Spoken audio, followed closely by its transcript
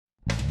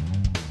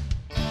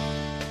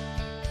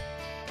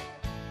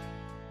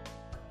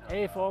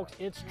Hey folks,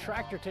 it's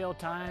tractor tail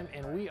time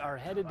and we are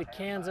headed to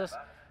Kansas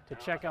to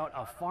check out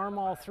a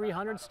Farmall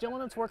 300 still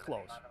in its work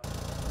clothes.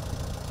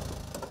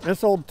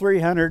 This old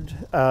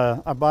 300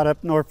 I bought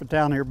up north of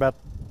town here about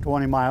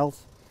 20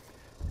 miles,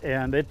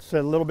 and it's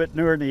a little bit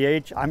newer in the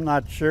age. I'm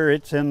not sure,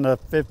 it's in the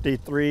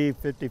 53,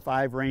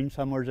 55 range,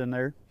 somewhere in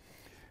there.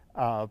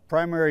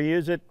 Primary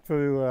use it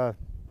for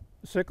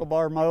sickle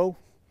bar mow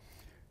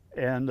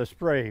and the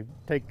spray,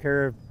 take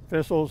care of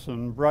thistles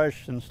and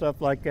brush and stuff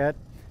like that.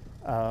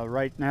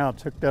 Right now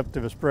it's hooked up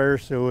to the sprayer,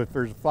 so if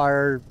there's a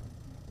fire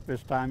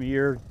this time of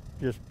year,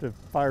 just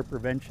fire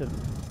prevention.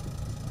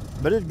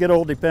 But it's a good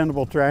old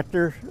dependable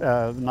tractor.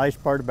 The nice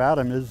part about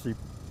them is you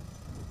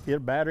get a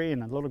battery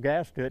and a little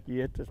gas to it,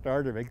 you hit the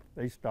starter,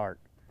 they start.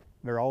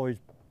 They're always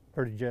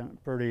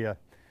pretty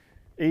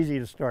easy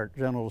to start,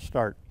 gentle to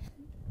start.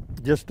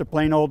 Just a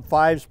plain old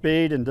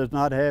 5-speed and does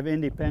not have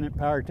independent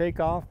power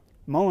takeoff.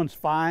 Mowing's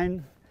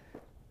fine,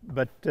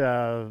 but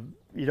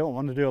you don't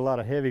want to do a lot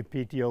of heavy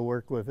PTO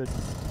work with it.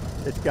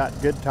 It's got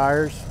good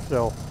tires,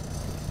 so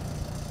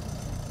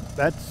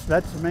that's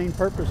the main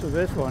purpose of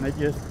this one. It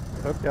just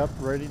hooked up,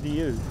 ready to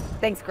use.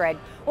 Thanks, Greg.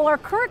 Well, our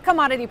current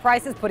commodity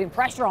prices putting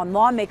pressure on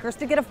lawmakers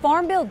to get a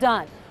farm bill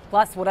done.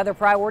 Plus, what other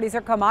priorities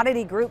are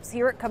commodity groups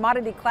here at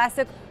Commodity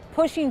Classic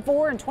pushing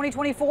for in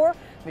 2024?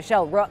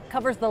 Michelle Rook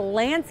covers the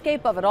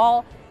landscape of it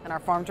all in our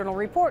Farm Journal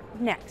report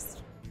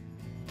next.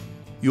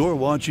 You're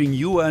watching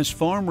U.S.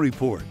 Farm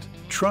Report.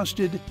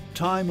 Trusted,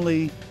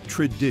 timely,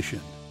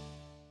 tradition.